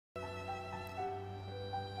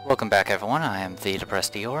Welcome back everyone, I am the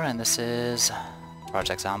Depressed Eeyore and this is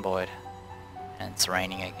Project Zomboid. And it's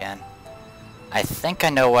raining again. I think I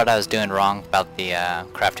know what I was doing wrong about the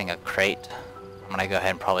crafting a crate. I'm gonna go ahead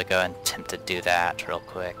and probably go and attempt to do that real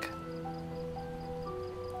quick.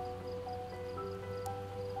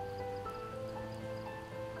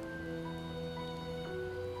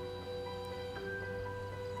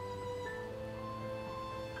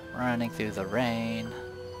 Running through the rain.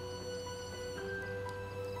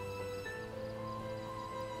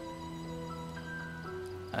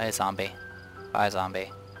 Hey zombie. Bye zombie.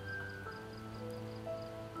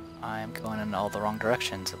 I'm going in all the wrong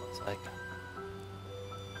directions it looks like.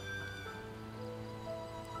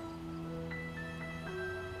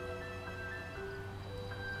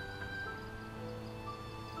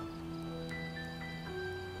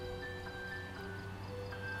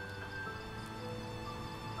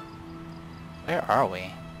 Where are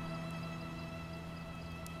we?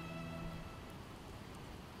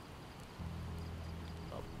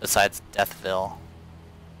 Besides Deathville.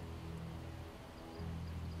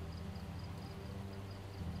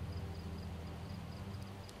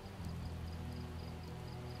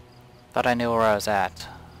 Thought I knew where I was at,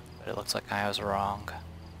 but it looks like I was wrong.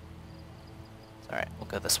 Alright, we'll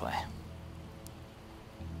go this way.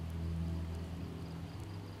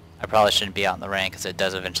 I probably shouldn't be out in the rain because it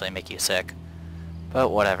does eventually make you sick. But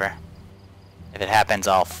whatever. If it happens,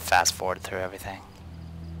 I'll fast forward through everything.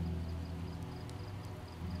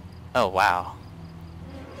 Oh wow.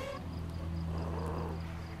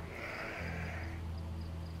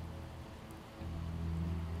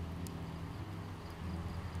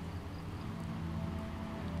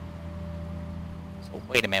 So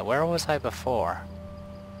wait a minute, where was I before?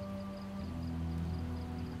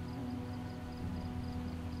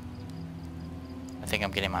 I think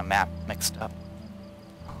I'm getting my map mixed up.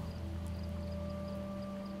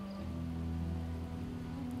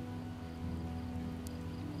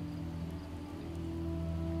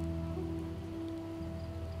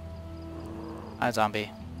 Hi zombie.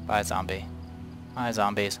 Bye zombie. Hi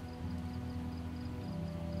zombies.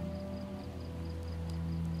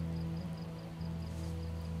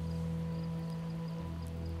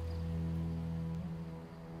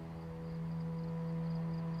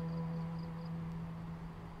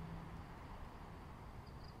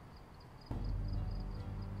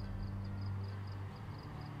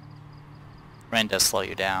 Rain does slow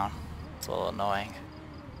you down. It's a little annoying.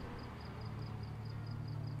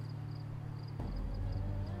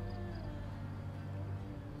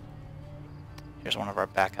 Here's one of our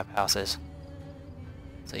backup houses.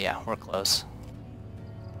 So yeah, we're close.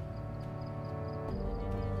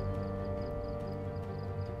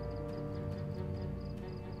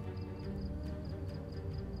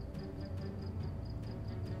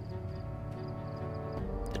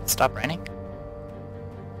 Did it stop raining?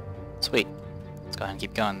 Sweet. Let's go ahead and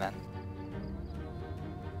keep going then.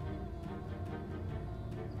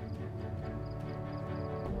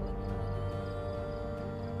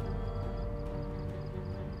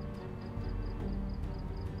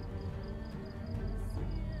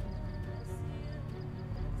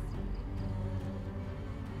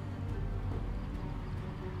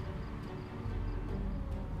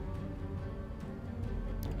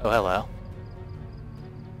 Oh, hello.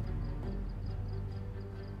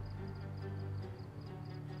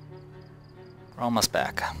 We're almost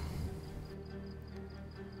back.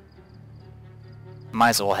 Might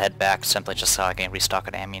as well head back simply just so I can restock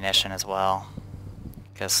on ammunition as well.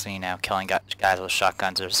 Because, you know, killing guys with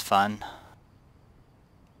shotguns is fun.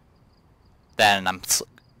 Then I'm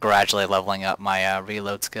gradually leveling up my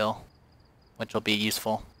reload skill, which will be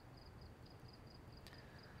useful.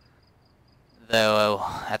 Though,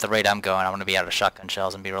 at the rate I'm going, I'm going to be out of shotgun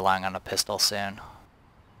shells and be relying on a pistol soon.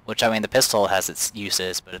 Which, I mean, the pistol has its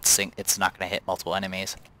uses, but it's not going to hit multiple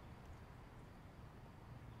enemies.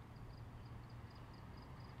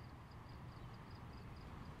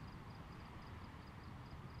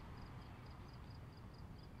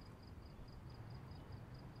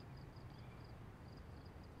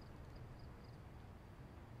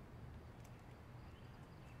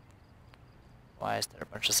 Why is there a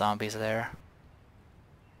bunch of zombies there?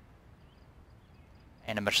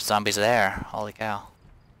 And a bunch of zombies there. Holy cow.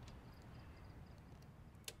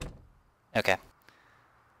 Okay.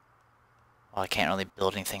 Well, I can't really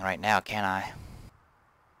build anything right now, can I? Let's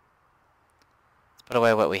put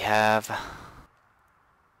away what we have.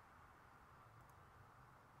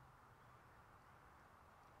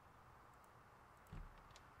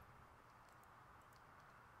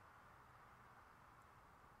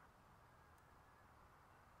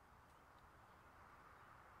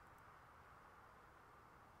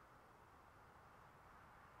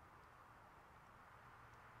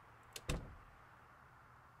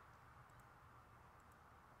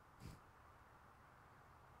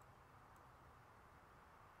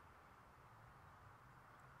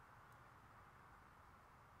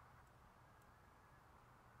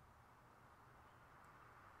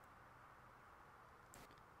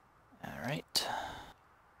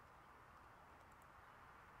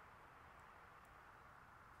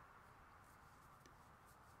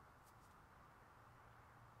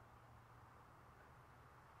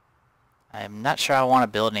 I'm not sure I want to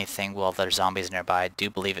build anything while there's zombies nearby. I do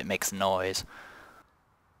believe it makes noise.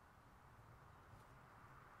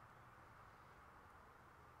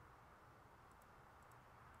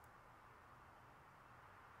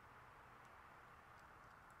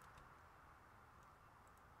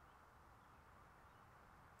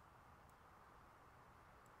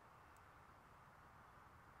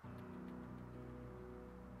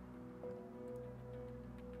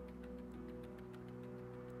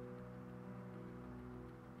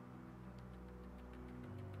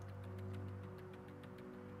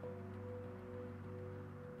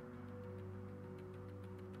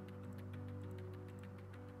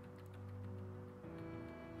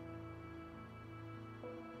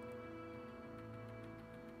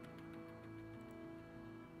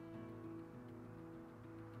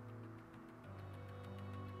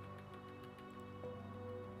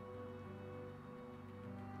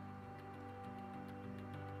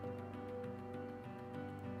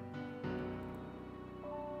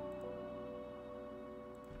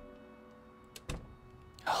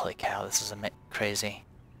 Holy cow, this is crazy.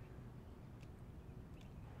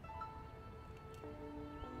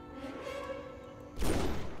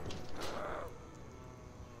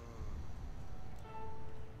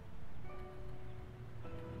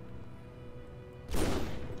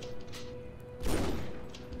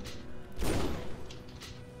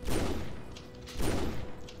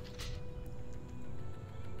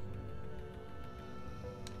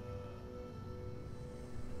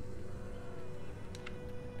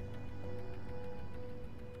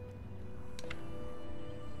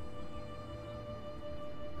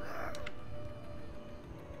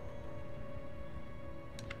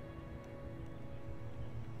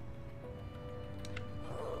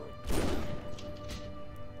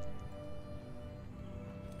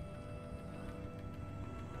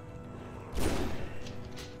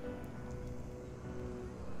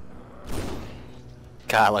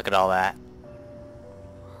 God, look at all that.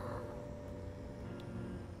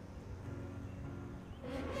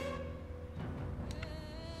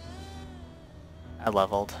 I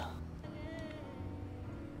leveled.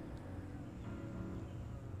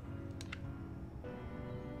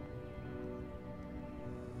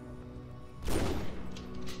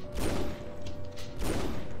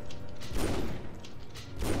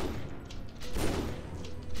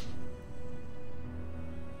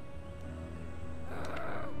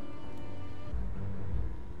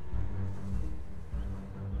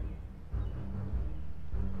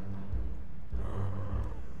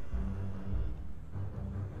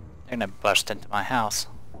 They're gonna bust into my house.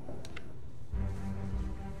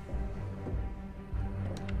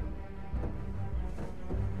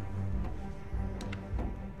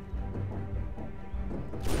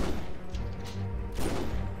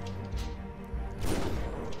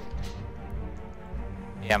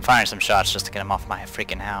 Yeah, I'm firing some shots just to get them off my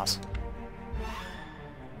freaking house.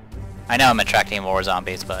 I know I'm attracting more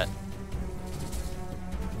zombies, but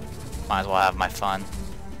might as well have my fun.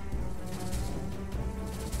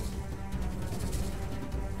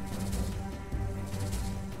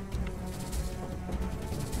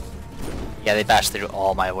 Yeah, they bashed through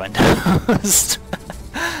all my windows.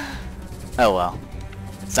 Oh well.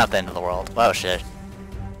 It's not the end of the world. Oh shit.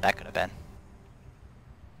 That could have been.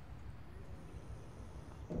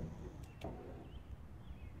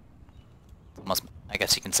 Almost, I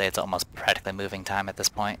guess you can say it's almost practically moving time at this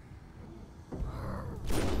point.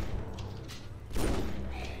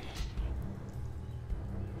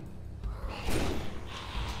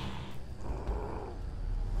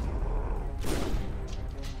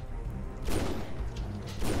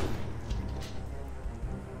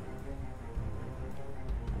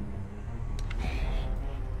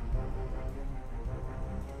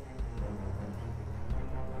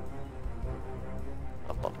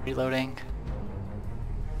 Reloading.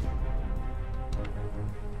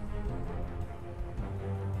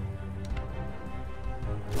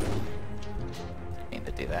 Didn't mean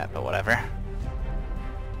to do that, but whatever.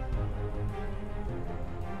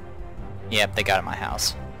 Yep, they got in my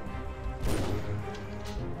house.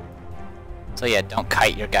 So yeah, don't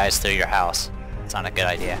kite your guys through your house. It's not a good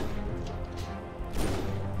idea.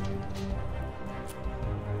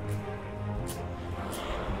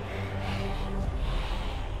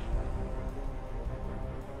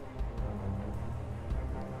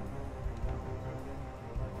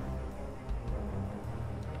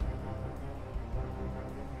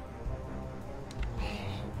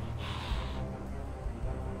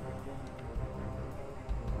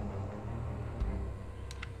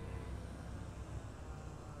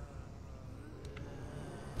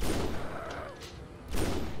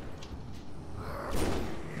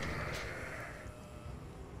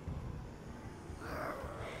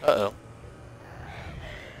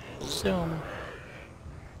 Zoom.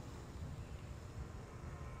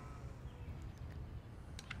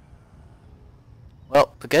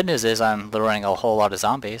 Well, the good news is I'm luring a whole lot of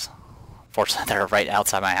zombies. Fortunately, they're right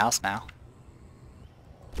outside my house now.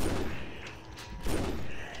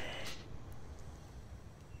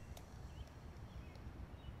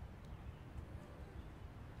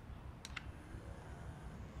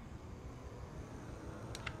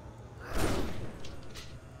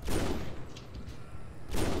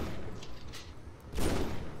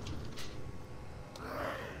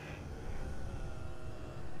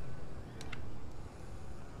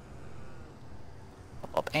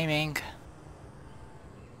 Up aiming.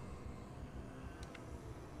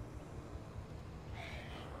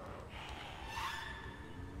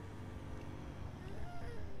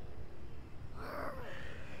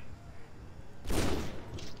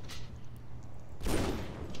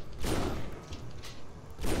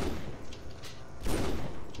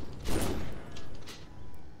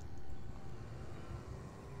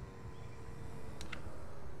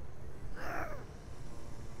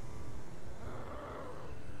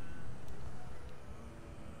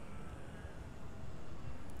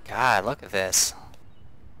 God, look at this.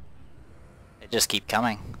 They just keep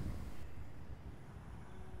coming.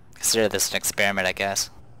 Consider this an experiment, I guess.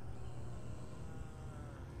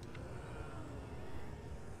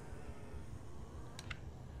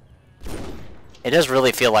 It does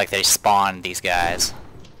really feel like they spawn these guys.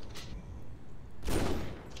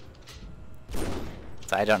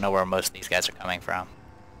 So I don't know where most of these guys are coming from.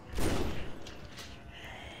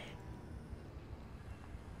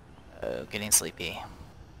 Oh, getting sleepy.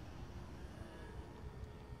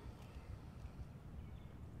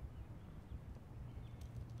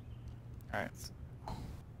 Alright.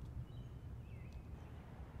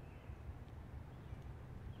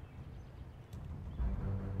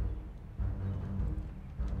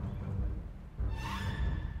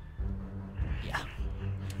 Yeah.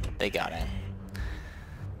 They got in.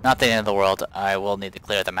 Not the end of the world. I will need to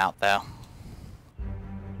clear them out, though.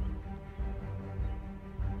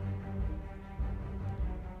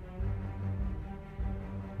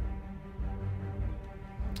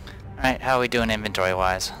 Alright, how are we doing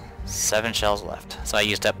inventory-wise? 7 shells left. So I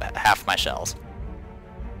used up half my shells.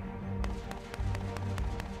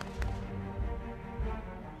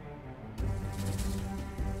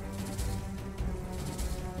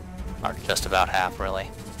 Or just about half, really.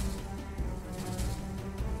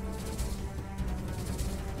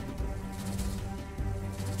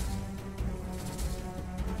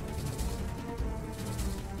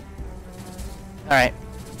 Alright.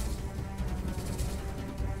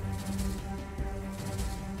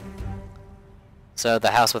 So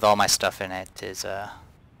the house with all my stuff in it is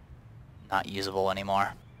not usable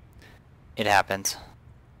anymore. It happens.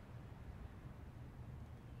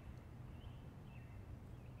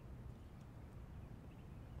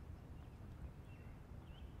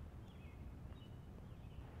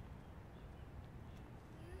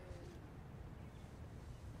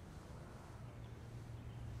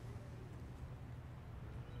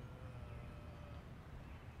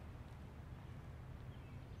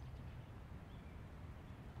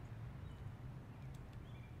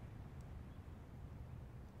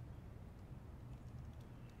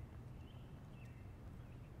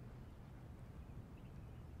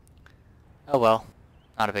 Oh well,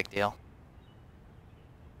 not a big deal.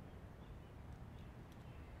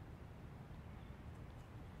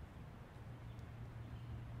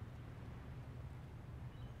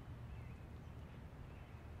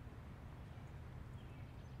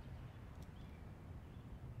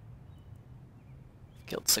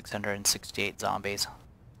 Killed 668 zombies.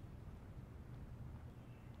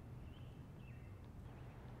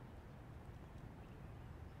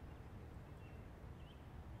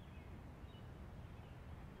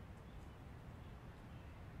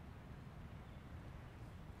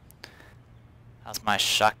 How's my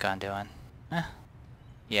shotgun doing?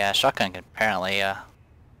 Yeah, shotgun can apparently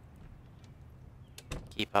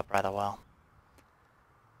keep up rather well.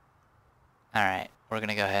 Alright, we're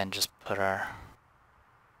gonna go ahead and just put our...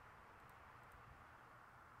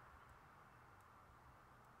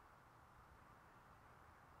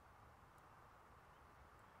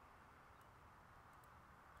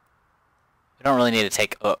 We don't really need to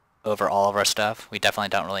take over all of our stuff. We definitely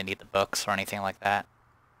don't really need the books or anything like that.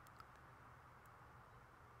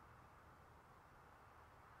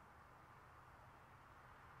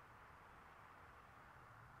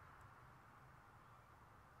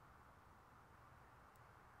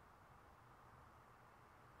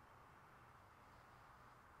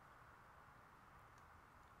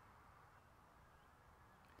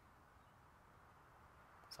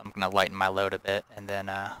 So I'm gonna lighten my load a bit, and then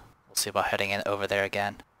we'll see about heading in over there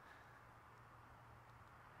again.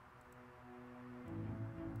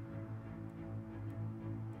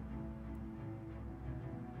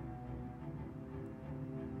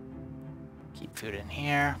 Keep food in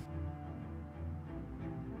here.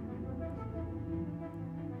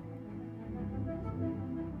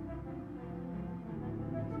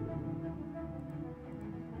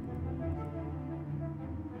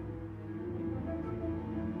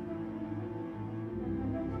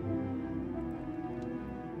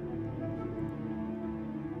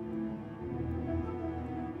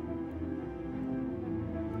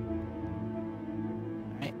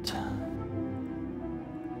 Right.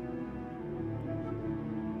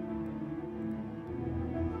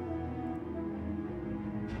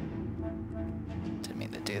 Didn't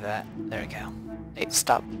mean to do that. There we go. Hey,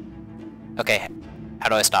 stop. Okay, how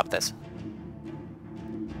do I stop this?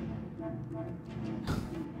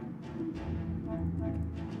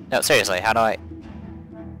 No, seriously, how do I...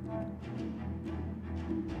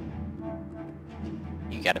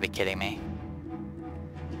 You gotta be kidding me.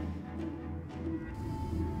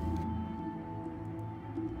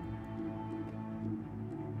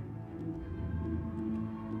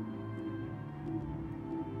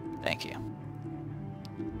 Thank you.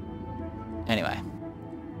 Anyway.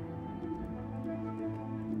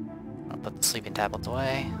 I'll put the sleeping tablets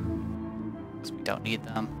away, because we don't need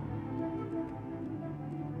them.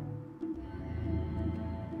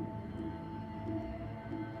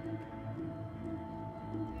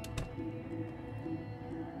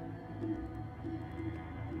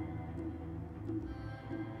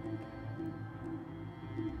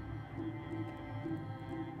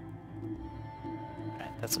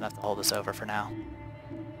 Alright, that's enough to hold us over for now.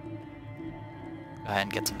 Go ahead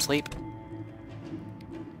and get some sleep.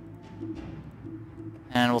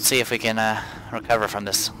 And we'll see if we can recover from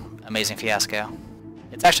this amazing fiasco.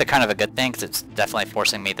 It's actually kind of a good thing, because it's definitely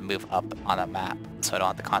forcing me to move up on the map, so I don't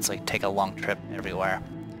have to constantly take a long trip everywhere.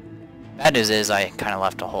 Bad news is I kind of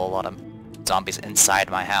left a whole lot of zombies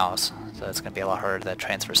inside my house, so it's going to be a lot harder to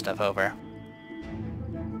transfer stuff over.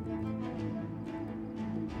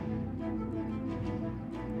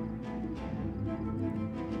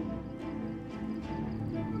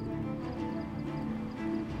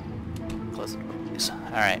 Close the door, please.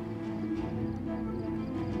 Alright.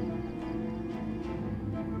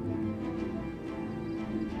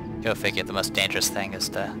 Go figure, the most dangerous thing is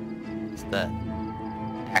the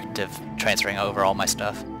active transferring over all my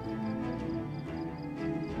stuff.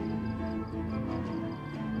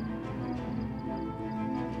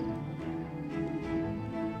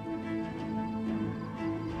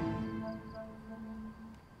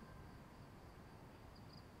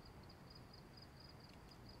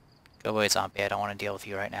 Go away, zombie, I don't want to deal with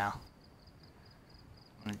you right now.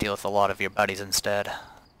 I'm going to deal with a lot of your buddies instead.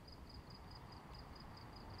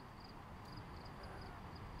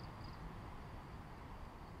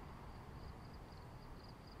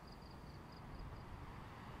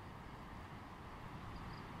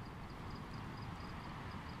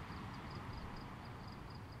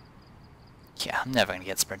 Yeah, I'm never going to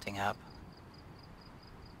get sprinting up.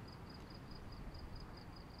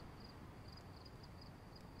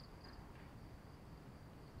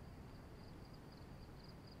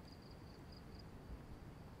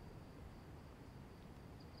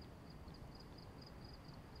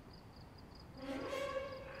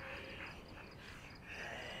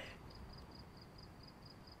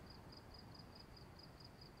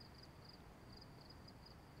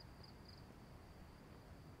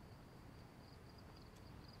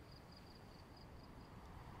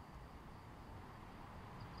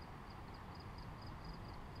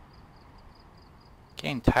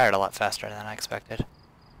 Getting tired a lot faster than I expected.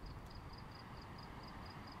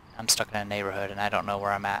 I'm stuck in a neighborhood and I don't know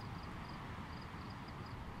where I'm at.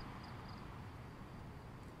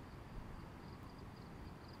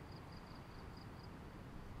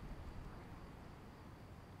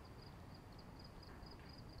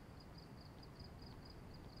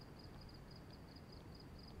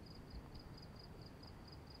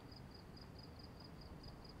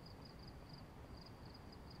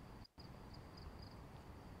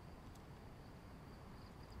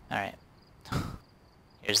 Alright.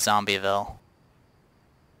 Here's Zombieville.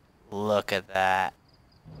 Look at that.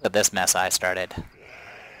 Look at this mess I started.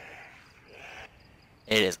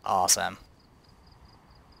 It is awesome.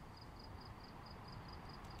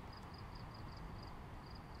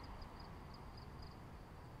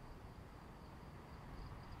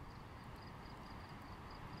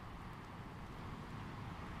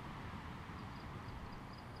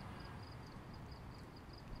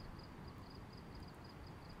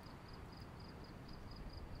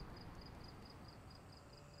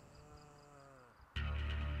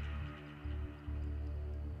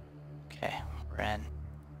 Okay, we're in.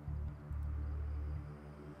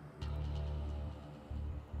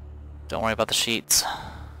 Don't worry about the sheets.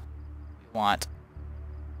 We want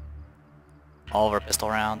all of our pistol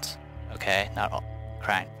rounds. Okay, not all.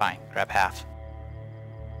 Fine, grab half.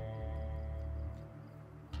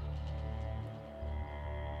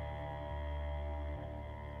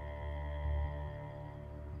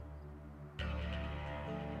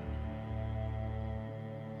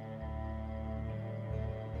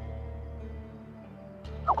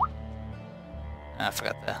 I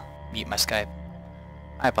forgot to mute my Skype.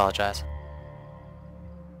 I apologize.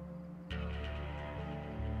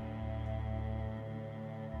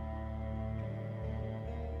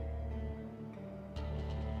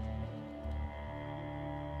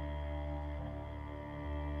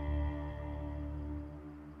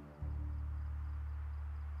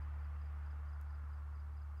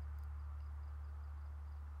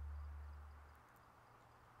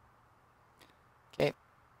 Okay.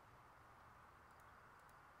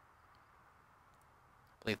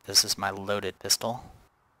 I believe this is my loaded pistol.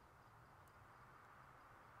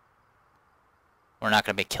 We're not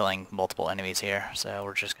going to be killing multiple enemies here, so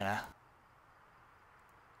we're just going to...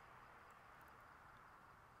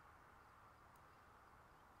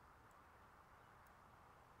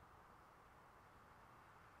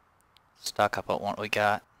 stock up on what we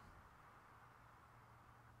got.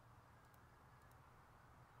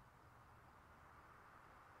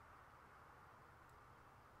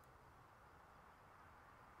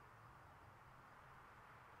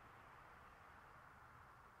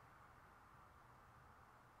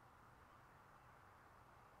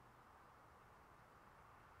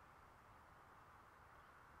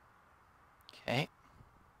 Okay.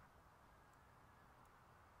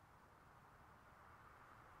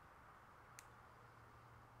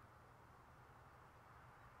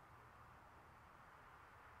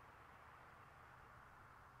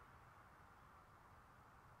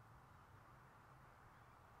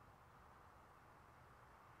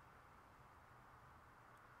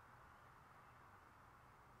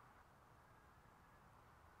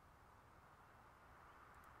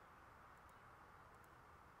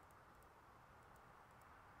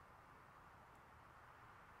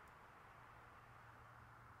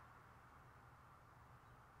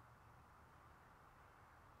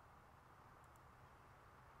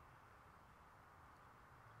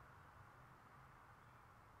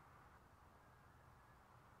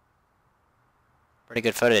 Pretty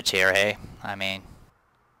good footage here, hey? I mean,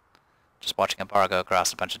 just watching a bar go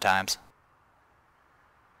across a bunch of times.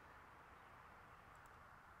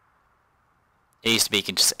 It used to be you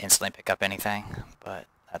can just instantly pick up anything, but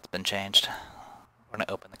that's been changed. We're going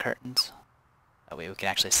to open the curtains. That way we can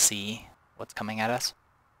actually see what's coming at us.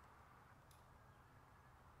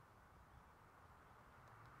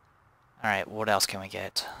 Alright, what else can we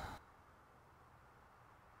get?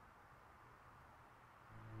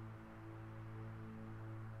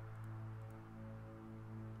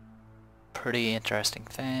 Pretty interesting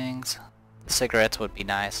things. The cigarettes would be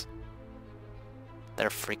nice. They're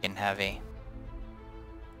freaking heavy.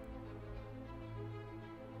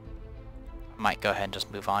 I might go ahead and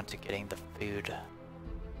just move on to getting the food.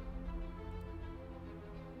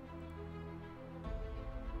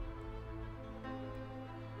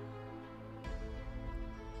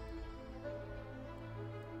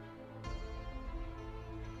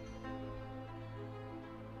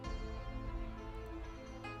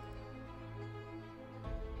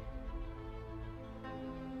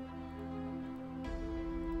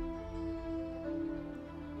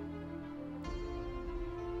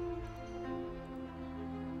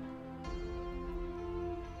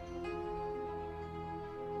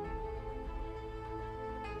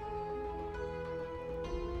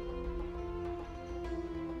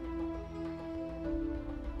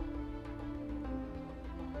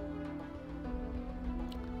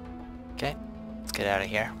 Okay, let's get out of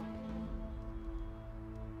here.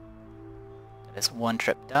 That is one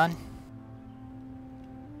trip done.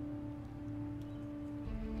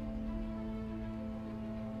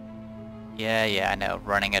 Yeah, I know,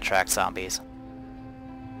 running attracts zombies.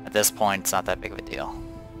 At this point, it's not that big of a deal.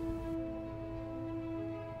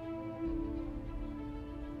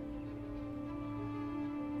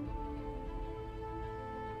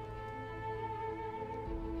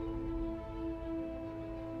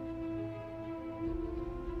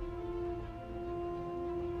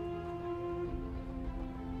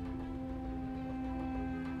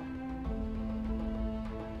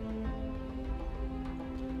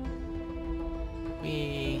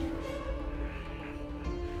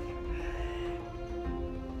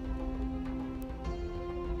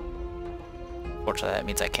 Fortunately, that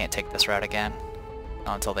means I can't take this route again.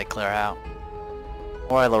 Not until they clear out.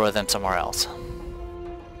 Or I lure them somewhere else.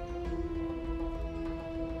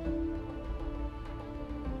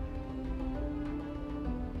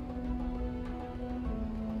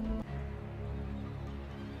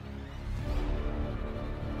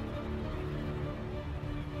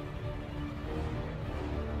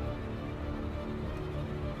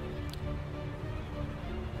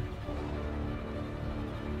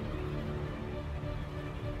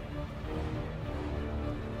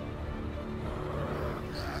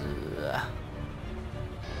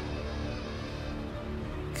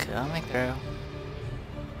 Coming through.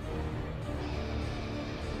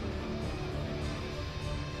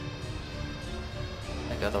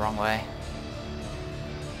 I go the wrong way.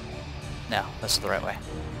 No, this is the right way.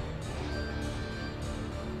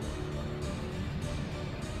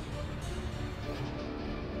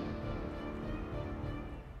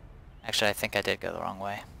 Actually, I think I did go the wrong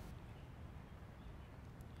way.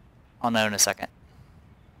 I'll know in a second.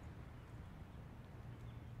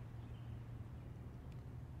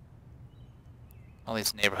 All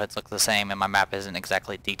these neighborhoods look the same and my map isn't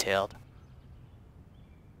exactly detailed.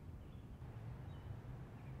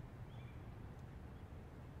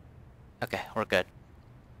 Okay, we're good.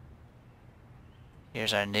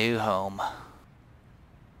 Here's our new home.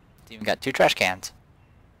 It's even got 2 trash cans.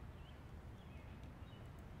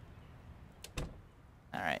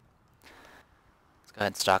 Alright. Let's go ahead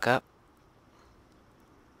and stock up.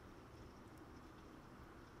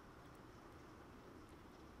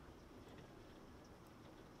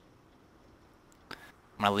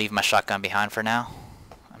 I'm gonna leave my shotgun behind for now.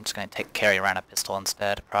 I'm just gonna carry around a pistol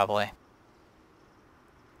instead, probably.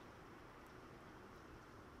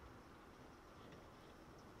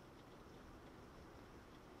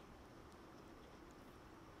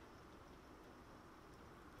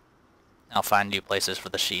 I'll find new places for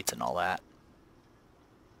the sheets and all that.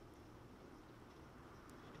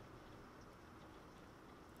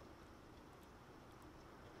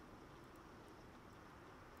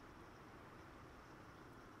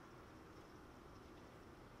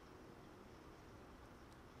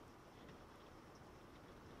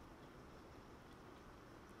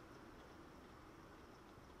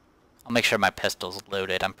 I'll make sure my pistol's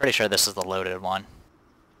loaded. I'm pretty sure this is the loaded one.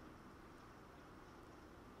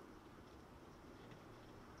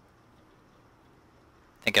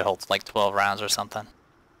 I think it holds like 12 rounds or something.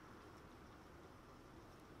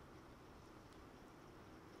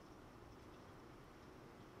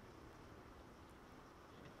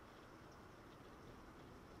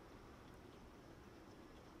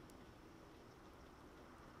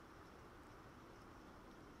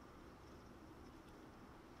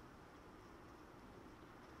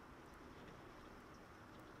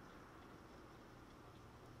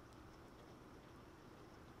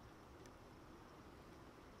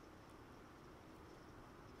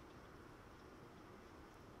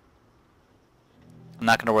 I'm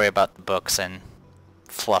not going to worry about the books and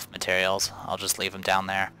fluff materials. I'll just leave them down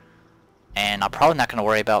there. And I'm probably not going to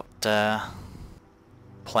worry about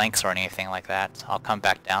planks or anything like that. I'll come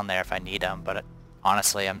back down there if I need them, but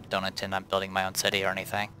honestly, I don't intend on building my own city or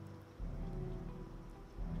anything.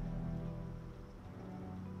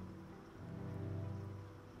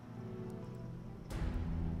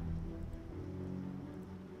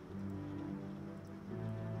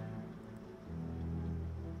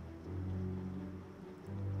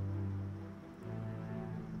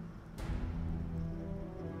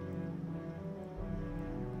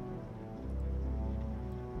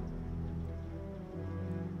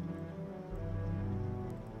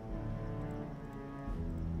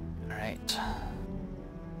 Alright.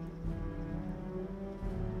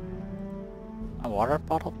 My water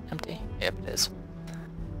bottle empty? Yep, it is.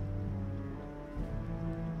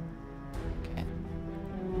 Okay.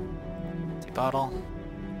 Empty bottle.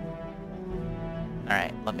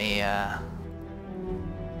 Alright, let me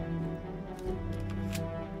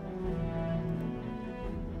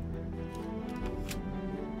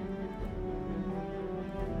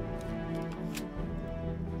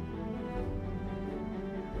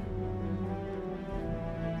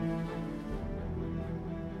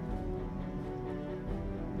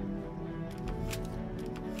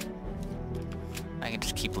I can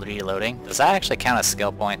just keep reloading. Does that actually count as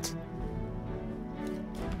skill points?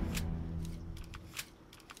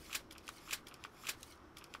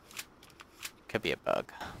 Could be a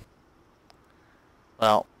bug.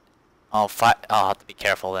 Well, I'll have to be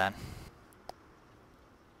careful then.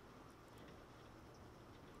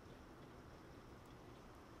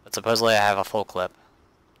 But supposedly I have a full clip.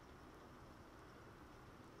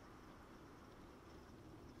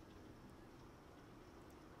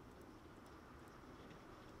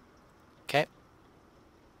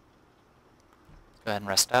 go ahead and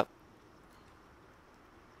rest up.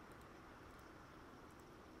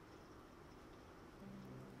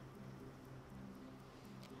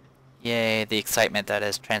 Yay, the excitement that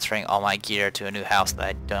is transferring all my gear to a new house that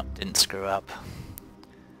I didn't screw up.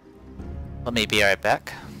 Let me be right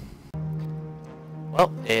back.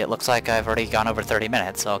 Well, it looks like I've already gone over 30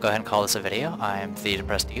 minutes, so I'll go ahead and call this a video. I'm the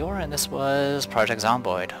Depressed Eeyore, and this was Project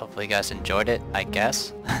Zomboid. Hopefully you guys enjoyed it, I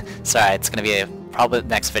guess. Sorry, it's gonna be probably the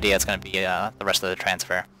next video, it's gonna be the rest of the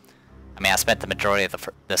transfer. I mean, I spent the majority of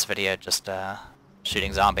this video just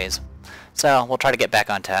shooting zombies. So, we'll try to get back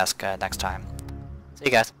on task next time. See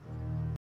you guys.